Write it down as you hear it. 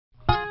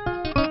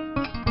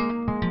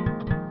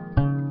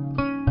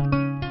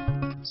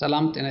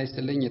ሰላም ጤና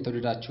ይስጥልኝ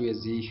የተወደዳችሁ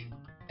የዚህ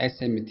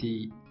ኤስኤምቲ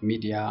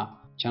ሚዲያ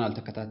ቻናል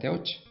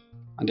ተከታታዮች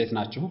እንዴት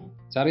ናችሁ?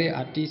 ዛሬ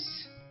አዲስ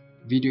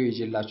ቪዲዮ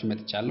ይዤላችሁ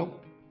መጥቻለሁ።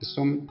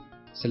 እሱም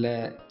ስለ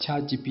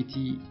ChatGPT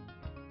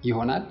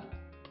ይሆናል።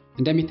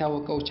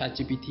 እንደሚታወቀው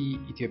ChatGPT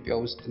ኢትዮጵያ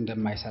ውስጥ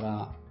እንደማይሰራ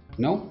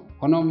ነው።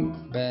 ሆኖም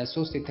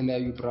በሶስት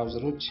የተለያዩ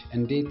ብራውዘሮች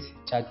እንዴት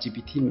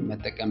ChatGPT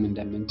መጠቀም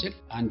እንደምንችል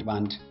አንድ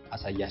ባንድ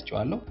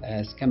አሳያችኋለሁ።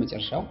 እስከ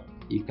መጨረሻው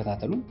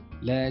ይከታተሉ።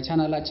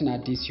 ለቻናላችን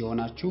አዲስ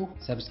የሆናችሁ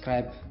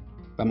ሰብስክራይብ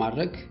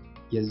በማድረግ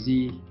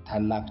የዚህ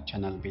ታላቅ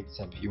ቻናል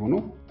ቤተሰብ ይሁኑ።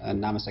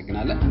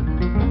 እናመሰግናለን።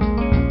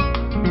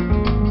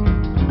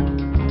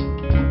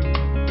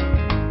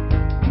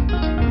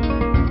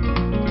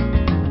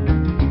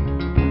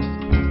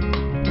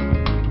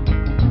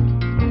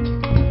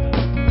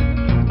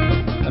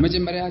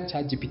 በመጀመሪያ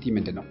ChatGPT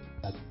ምንድነው?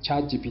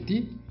 ChatGPT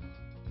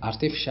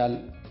አርቲፊሻል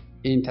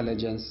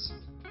ኢንተለጀንስ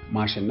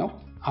ማሽን ነው።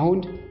 አሁን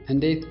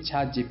እንዴት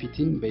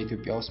ChatGPTን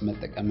በኢትዮጵያ ውስጥ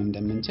መጠቀም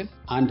እንደምንችል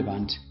አንድ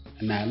ባንድ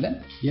እናያለን።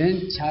 ይህን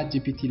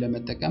ChatGPT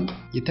ለመጠቀም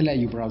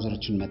የተለያዩ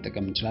ብራውዘሮችን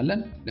መጠቀም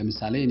እንችላለን።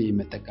 ለምሳሌ እኔ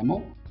የምጠቀመው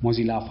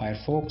Mozilla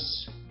Firefox፣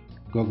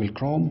 Google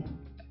Chrome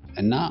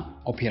እና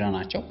Opera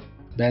ናቸው።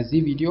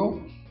 በዚህ ቪዲዮ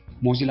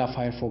Mozilla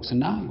Firefox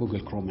እና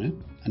Google Chrome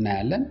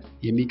እናያለን።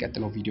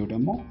 የሚቀጥለው ቪዲዮ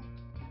ደግሞ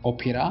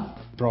Opera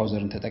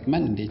ብራውዘርን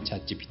ተጠቅመን እንዴት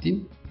ChatGPTን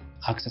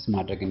አክሰስ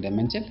ማድረግ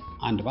እንደምንችል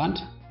አንድ ባንድ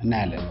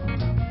እናያለን።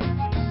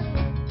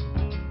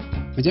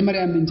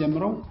 መጀመሪያ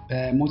የምንጀምረው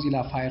በሞዚላ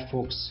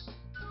ፋየርፎክስ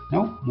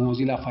ነው።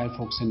 ሞዚላ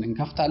ፋየርፎክስን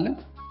እንከፍታለን።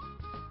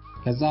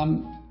 ከዛም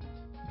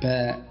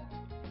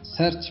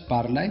በሰርች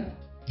ባር ላይ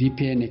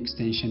VPN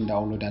ኤክስቴንሽን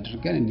ዳውንሎድ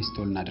አድርገን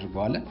ኢንስቶል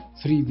እናደርገዋለን።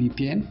 ፍሪ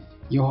VPN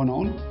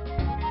የሆነውን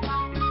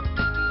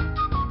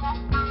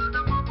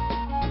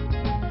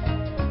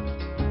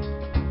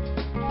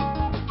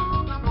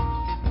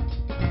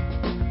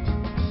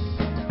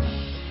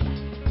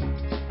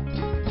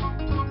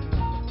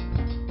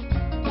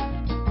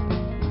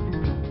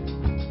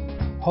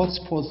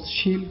Hotspot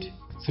Shield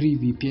Free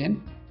VPN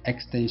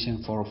Extension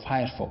for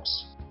Firefox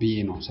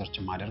ብዬ ነው ሰርች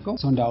ማድረገው።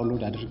 እሱን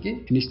ዳውንሎድ አድርጌ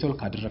ኢንስቶል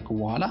ካደረኩ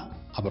በኋላ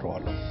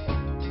አብረዋለሁ።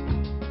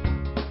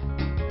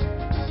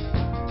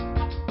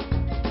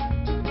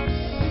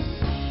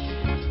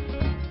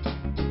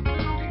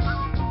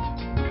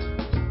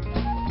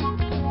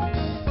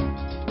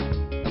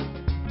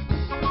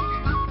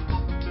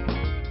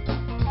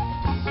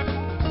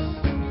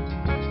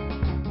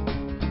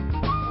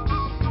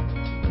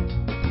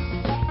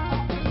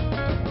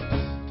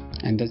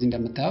 እንደዚህ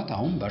እንደምታዩት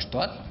አሁን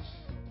በርቷል።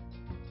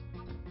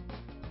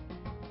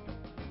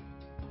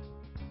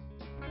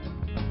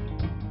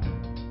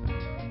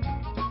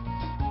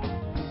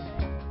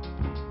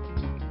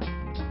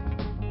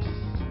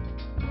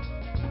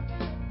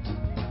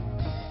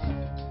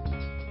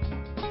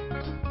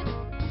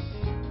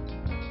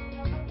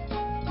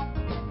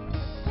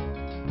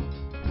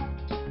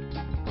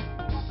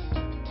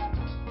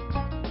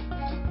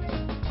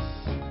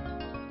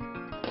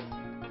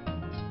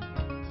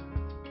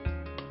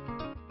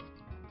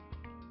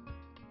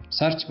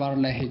 ሰርች ባር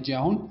ላይ ሄጄ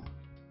አሁን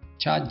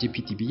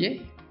ChatGPT ብዬ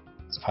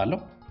ጽፋለሁ።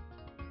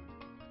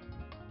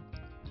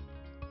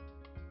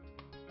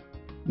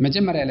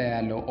 መጀመሪያ ላይ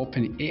ያለው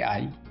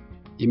OpenAI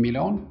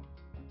የሚለውን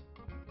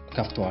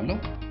ከፍተዋለሁ።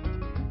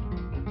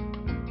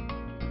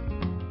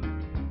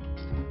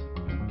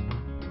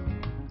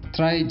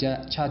 ትራይ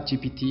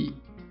ChatGPT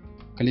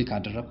ክሊክ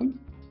አደረኩኝ።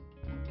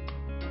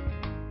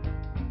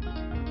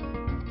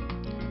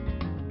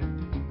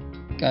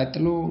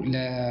 ቀጥሎ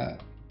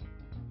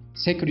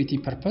ሴኩሪቲ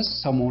ፐርፐስ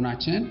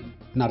ሰሞናችንን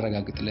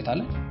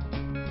እናረጋግጥለታለን።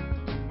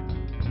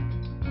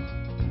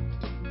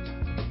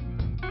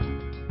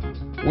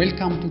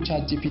 ዌልካም ቱ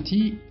ChatGPT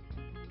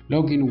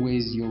ሎጊን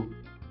ዊዝ ዩር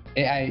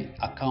AI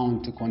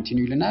አካውንት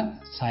ኮንቲኒው ይለናል።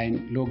 ሳይን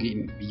ሎጊን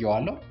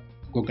ብየዋለሁ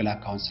ጉግል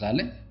አካውንት ስላለ።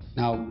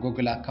 ናው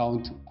ጉግል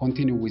አካውንት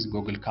ኮንቲኒው ዊዝ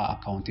ጉግል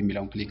አካውንት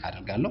የሚለውን ክሊክ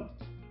አድርጋለሁ።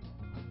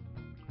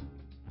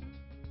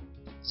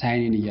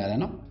 ሳይን ኢን እያለ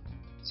ነው።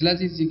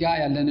 ስለዚህ እዚህ ጋር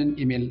ያለንን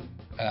ኢሜል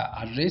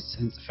አድሬስ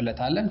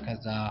እንጽፍለታለን።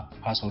 ከዛ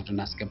ፓስወርድ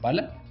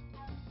እናስገባለን።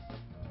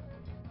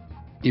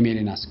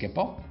 ኢሜልን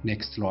አስገባው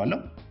ኔክስት ለዋለሁ።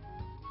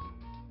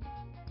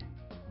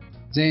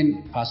 ዜን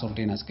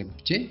ፓስወርድን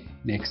አስገብቼ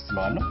ኔክስት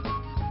ለዋለሁ።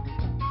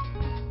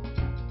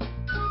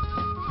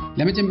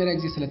 ለመጀመሪያ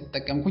ጊዜ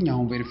ስለተጠቀምኩኝ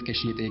አሁን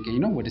ቬሪፊኬሽን እየጠየቀኝ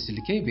ነው። ወደ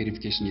ስልኬ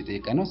ቬሪፊኬሽን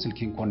እየጠየቀ ነው።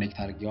 ስልኬን ኮኔክት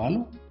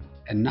አድርጌዋለሁ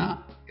እና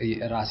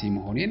ራሴ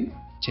መሆኔን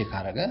ቼክ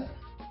አደረገ።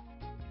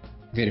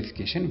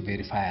 ቬሪፊኬሽን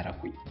ቬሪፋይ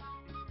አደረኩኝ።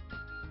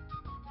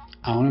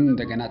 አሁንም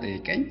እንደገና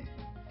ጠየቀኝ።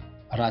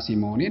 ራሴ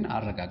መሆኔን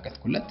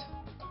አረጋግጥኩለት።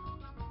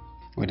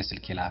 ወደ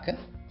ስልኬ ላከ።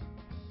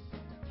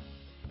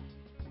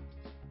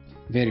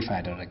 ቬሪፋይ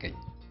አደረገኝ።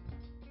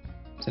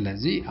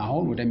 ስለዚህ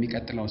አሁን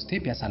ወደሚቀጥለው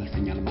ስቴፕ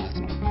ያሳልፈኛል ማለት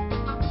ነው።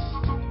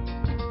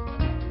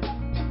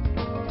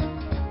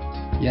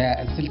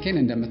 የስልኬን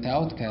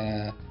እንደምታዩት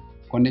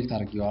ከኮኔክት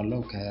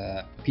አድርጌዋለሁ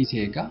ከፒሲ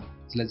ጋር።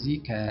 ስለዚህ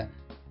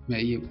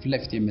ከፊት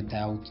ለፊት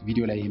የምታዩት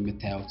ቪዲዮ ላይ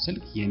የምታዩት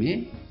ስልክ የኔ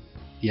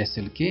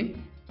የስልኬ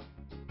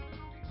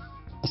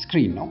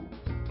ስክሪን ነው።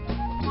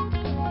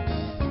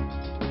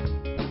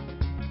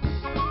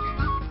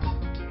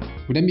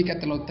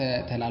 ወደሚቀጥለው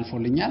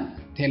ተላልፎልኛል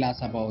ቴል አስ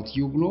አባውት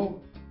ዩ ብሎ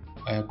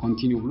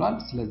ኮንቲኒው ብሏል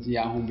ስለዚህ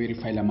አሁን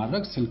ቬሪፋይ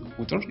ለማድረግ ስልክ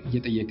ቁጥር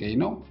እየጠየቀኝ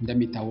ነው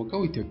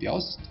እንደሚታወቀው ኢትዮጵያ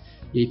ውስጥ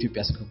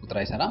የኢትዮጵያ ስልክ ቁጥር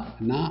አይሰራም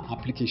እና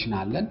አፕሊኬሽን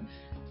አለን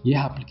ይህ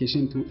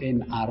አፕሊኬሽን to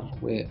nr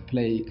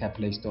ፕሌይ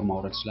ከፕሌይ ስቶር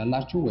ማውረድ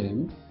ስላላችሁ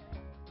ወይም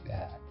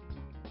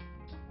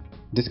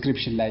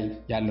ዲስክሪፕሽን ላይ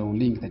ያለውን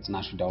ሊንክ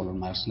ተጭናችሁ ዳውንሎድ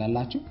ማድረግ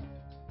ስላላችሁ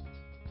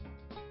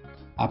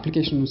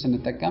አፕሊኬሽኑን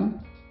ስንጠቀም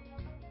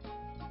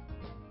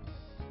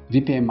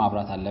VPN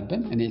ማብራት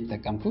አለብን እኔ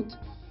የተጠቀምኩት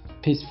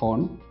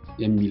ፔስፎን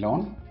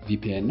የሚለውን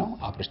VPN ነው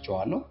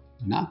አብርቼዋለሁ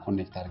እና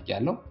ኮኔክት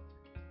አድርጌያለሁ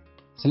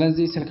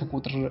ስለዚህ ስልክ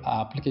ቁጥር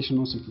አፕሊኬሽኑ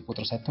ስልክ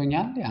ቁጥር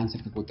ሰጥቶኛል ያን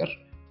ስልክ ቁጥር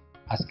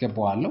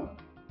አስገባዋለሁ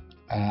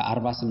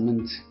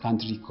 48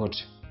 ካንትሪ ኮድ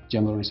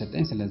ጀምሮ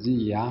የሰጠኝ ስለዚህ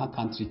ያ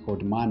ካንትሪ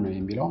ኮድ ማን ነው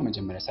የሚለው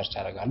መጀመሪያ ሰርች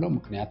አደርጋለሁ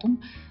ምክንያቱም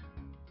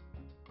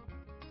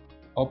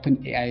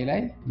OpenAI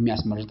ላይ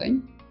የሚያስመርጠኝ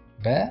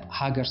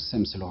በሀገር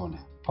ስም ስለሆነ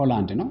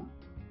ፖላንድ ነው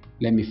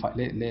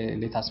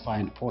let us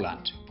find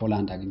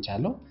ፖላንድ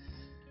አግኝቻለሁ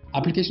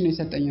አፕሊኬሽኑ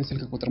የሰጠኝን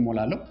ስልክ ቁጥር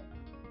ሞላለሁ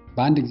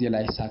በአንድ ጊዜ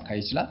ላይ ሳካ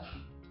ይችላል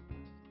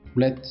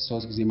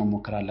 2-3 ጊዜ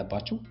መሞከር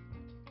አለባችሁ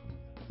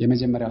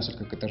የመጀመሪያው ስልክ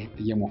ቁጥር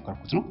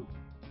እየሞከርኩት ነው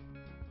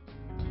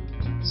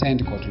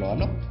ሴንድ ኮድ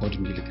ለዋለሁ ኮድ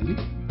እንዲልክልኝ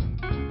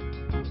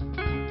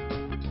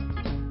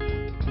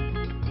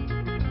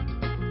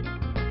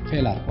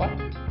ፌል አድርጓል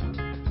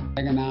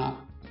እንደገና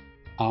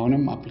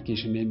አሁንም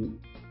አፕሊኬሽንን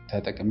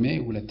ተጠቅሜ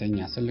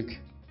ሁለተኛ ስልክ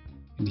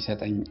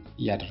እንዲሰጠኝ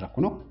እያደረኩ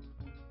ነው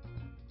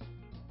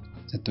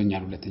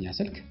ሰጥቶኛል ሁለተኛ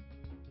ስልክ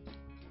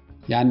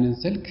ያንን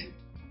ስልክ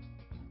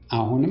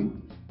አሁንም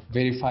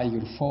verify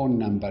your phone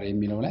number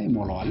የሚለው ላይ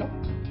ሞላዋለሁ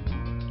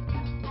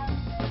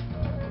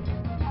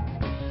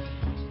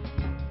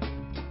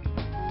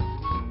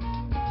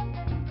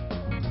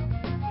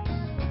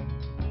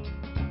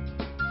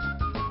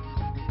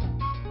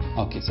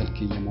ኦኬ ስልክ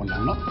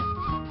እየሞላው ነው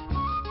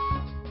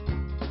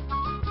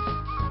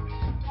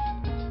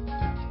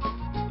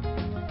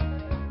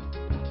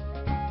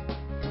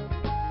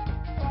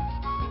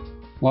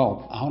ዋው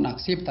አሁን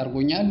አክሴፕት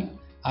አድርጎኛል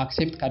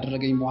አክሴፕት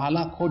ካደረገኝ በኋላ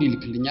ኮድ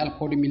ይልክልኛል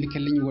ኮድ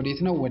የሚልክልኝ ወዴት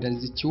ነው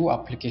ወደዚህው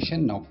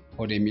አፕሊኬሽን ነው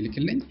ኮድ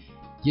የሚልክልኝ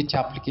ይህች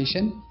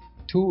አፕሊኬሽን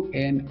to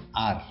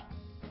nr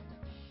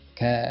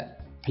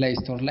ከፕሌይ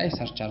ስቶር ላይ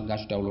ሰርች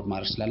አድርጋችሁ ዳውንሎድ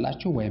ማድረግ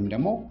ስላላችሁ ወይም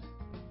ደግሞ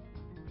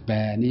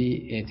በኔ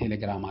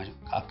ቴሌግራም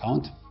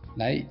አካውንት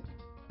ላይ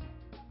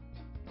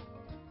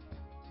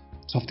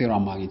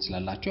ሶፍትዌሩን ማግኘት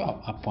ስላላችሁ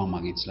አፑን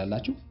ማግኘት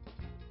ስላላችሁ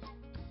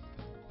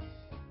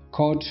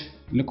ኮድ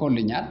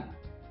ልኮልኛል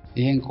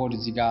ይሄን ኮድ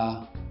እዚህ ጋር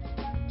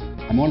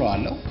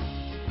አሞላዋለሁ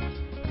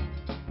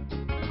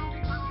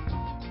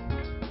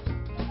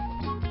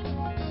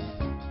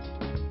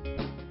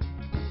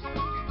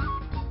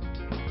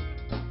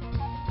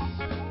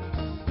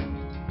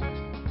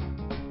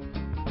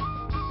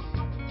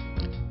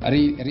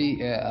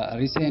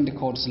ሪሴንድ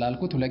ኮድ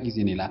ስላልኩት ሁለት ጊዜ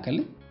ነው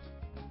ላከልኝ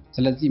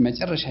ስለዚህ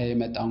መጨረሻ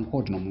የመጣውን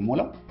ኮድ ነው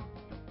የምሞላው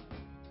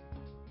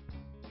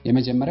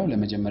የመጀመሪያው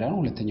ለመጀመሪያው ነው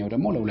ሁለተኛው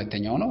ደግሞ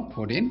ለሁለተኛው ነው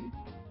ኮዴን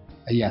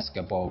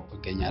እያስገባው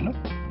እገኛለሁ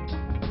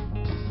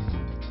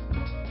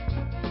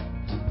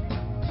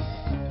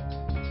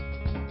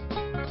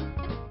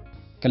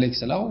ክሊክ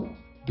ስለው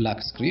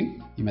ብላክ ስክሪን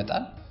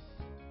ይመጣል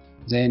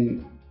ዜን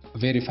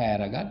ቬሪፋይ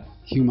ያደርጋል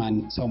ሂውማን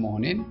ሰው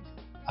መሆኔን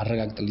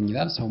አረጋግጥልኝ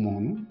ይላል ሰው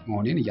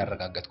መሆኔን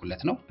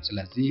እያረጋገጥኩለት ነው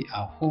ስለዚህ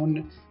አሁን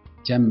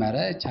ጀመረ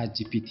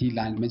ChatGPT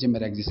ለአንድ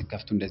መጀመሪያ ጊዜ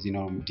ስከፍቱ እንደዚህ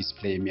ነው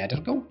ዲስፕሌይ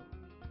የሚያደርገው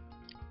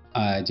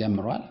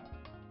ጀምሯል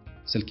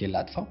ስልኬ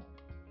ላጥፋው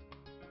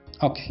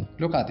okay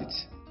look at it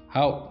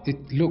how it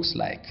looks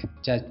like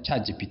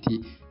ChatGPT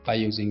by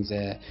using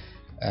the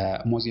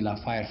Mozilla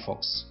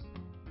Firefox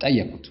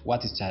ጠየቁት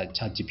what is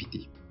ChatGPT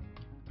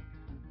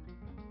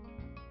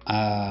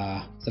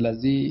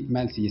ስለዚህ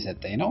መልስ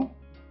እየሰጠኝ ነው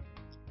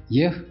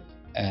ይህ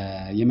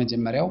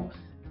የመጀመሪያው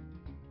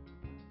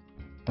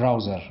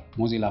ብራውዘር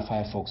Mozilla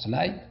Firefox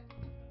ላይ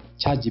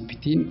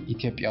ChatGPTን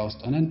ኢትዮጵያ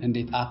ውስጥ ሆነን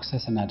እንዴት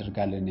አክሰስ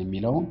እናደርጋለን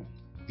የሚለው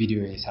ቪዲዮ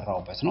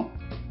የሰራውበት ነው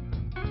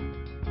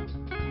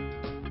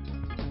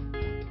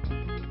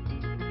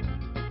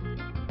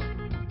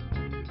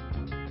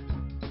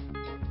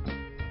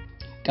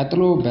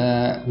ቀጥሎ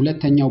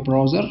በሁለተኛው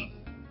ብራውዘር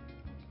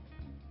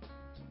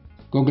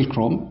Google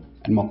Chrome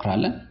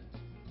እንሞክራለን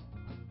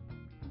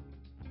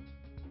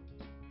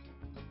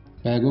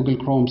በGoogle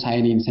Chrome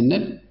sign in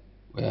ስንል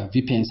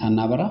VPN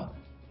ሳናበራ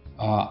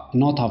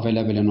not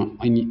available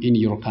in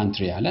your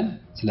country አለን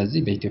ስለዚህ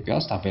በኢትዮጵያ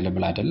ውስጥ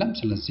available አይደለም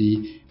ስለዚህ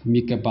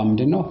የሚገባ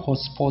ምንድነው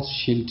hotspot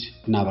shield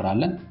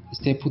እናበራለን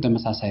ስቴፑ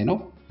ተመሳሳይ ነው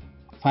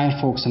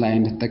Firefox ላይ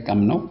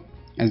እንድትጠቀም ነው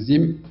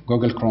እዚህም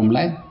Google Chrome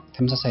ላይ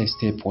ተመሳሳይ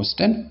ስቴፕ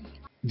ወስደን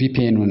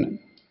VPN-ን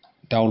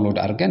ዳውንሎድ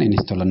አድርገን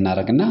ኢንስቶል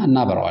እናደርግና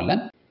እናበራዋለን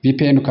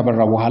VPN-ኑ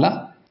ከበራ በኋላ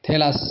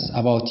tell us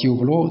about you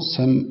ብሎ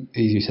ስም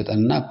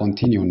ይሰጠንና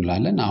ኮንቲኒው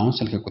እንላለን አሁን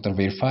ስልክ ቁጥር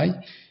verify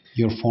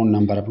your phone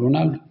number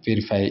ብሎናል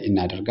verify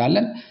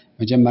እናደርጋለን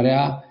መጀመሪያ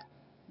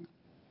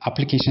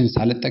አፕሊኬሽን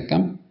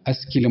ሳልጠቀም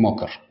እስኪ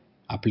ልሞክር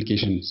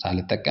አፕሊኬሽን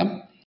ሳልጠቀም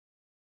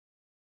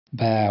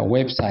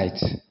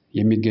በዌብሳይት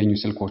የሚገኙ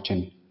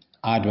ስልኮችን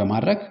አድ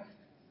በማድረግ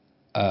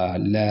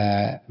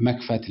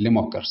ለመክፈት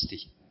ልሞክር እስቲ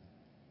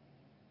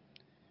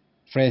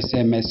ፍሪ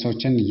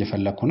ኤስኤምኤሶችን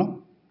እየፈለኩ ነው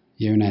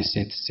የዩናይትድ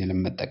ስቴትስ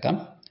ለመጠቀም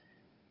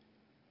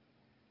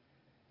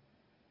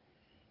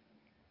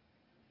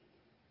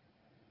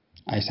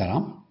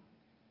አይሰራም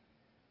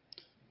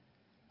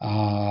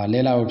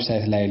ሌላ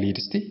ዌብሳይት ላይ ልሂድ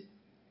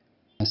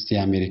እስቲ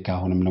አሜሪካ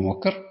አሁንም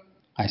ልሞክር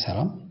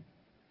አይሰራም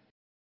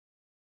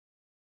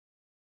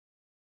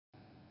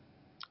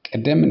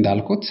ቀደም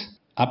እንዳልኩት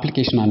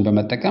አፕሊኬሽኑን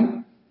በመጠቀም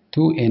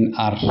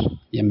 2NR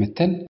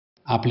የምትል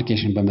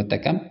አፕሊኬሽን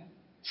በመጠቀም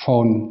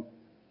ፎን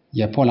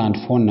የፖላንድ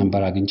ፎን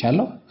ነምበር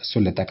አግኝቻለሁ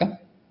እሱን ልጠቀም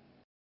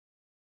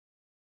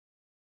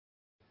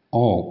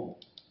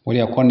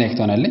ወዲያው ኮኔክት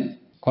ሆነልኝ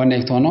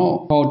ኮኔክት ሆኖ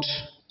ኮድ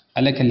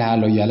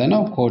እልክልሃለሁ እያለ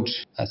ነው ኮድ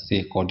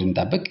ኮድ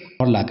እንጠብቅ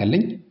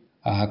ላከልኝ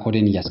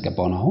ኮዴን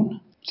እያስገባው ነው አሁን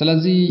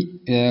ስለዚህ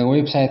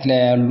ዌብሳይት ላይ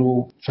ያሉ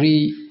ፍሪ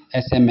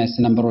ኤስኤምኤስ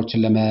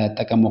ነምበሮችን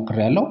ለመጠቀም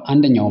ሞክሬያለሁ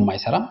አንደኛውም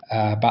አይሰራም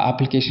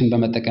በአፕሊኬሽን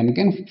በመጠቀም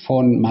ግን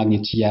ፎን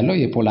ማግኘት ይችላል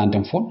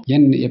የፖላንድን ፎን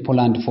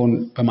የፖላንድ ፎን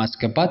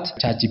በማስገባት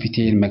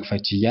ChatGPTን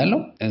መክፈት ይችላል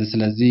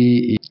ስለዚህ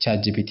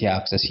ChatGPT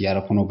አክሰስ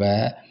ያደረኩ ነው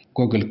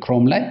በጉግል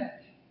ክሮም ላይ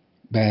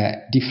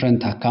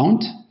በዲፈረንት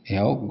አካውንት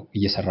ያው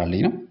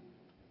እየሰራልኝ ነው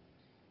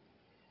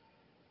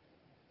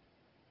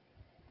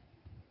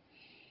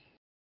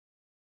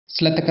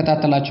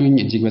ስለተከታተላችሁኝ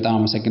እጅግ በጣም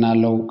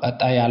አመሰግናለሁ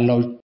ቀጣይ ያለው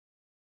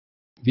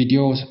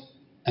ቪዲዮ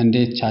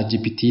እንዴት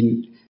ChatGPTን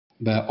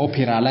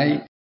በኦፔራ ላይ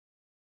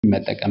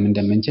መጠቀም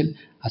እንደምንችል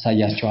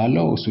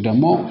አሳያችኋለሁ እሱ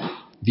ደግሞ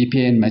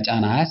VPN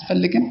መጫን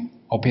አያስፈልግም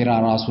ኦፔራ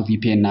ራሱ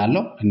VPN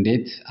አለው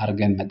እንዴት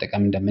አርገን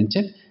መጠቀም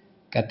እንደምንችል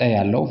ቀጣይ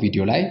ያለው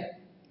ቪዲዮ ላይ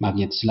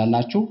ማግኘት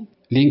ትችላላችሁ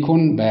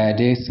ሊንኩን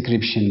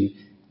በዲስክሪፕሽን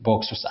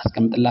ቦክስ ውስጥ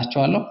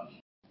አስቀምጥላችኋለሁ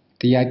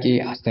ጥያቄ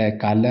አስተያየት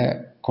ካለ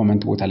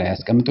ኮሜንት ቦታ ላይ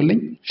አስቀምጡልኝ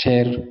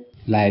ሼር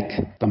ላይክ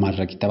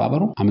በማድረግ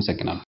ይተባበሩ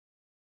አመሰግናለሁ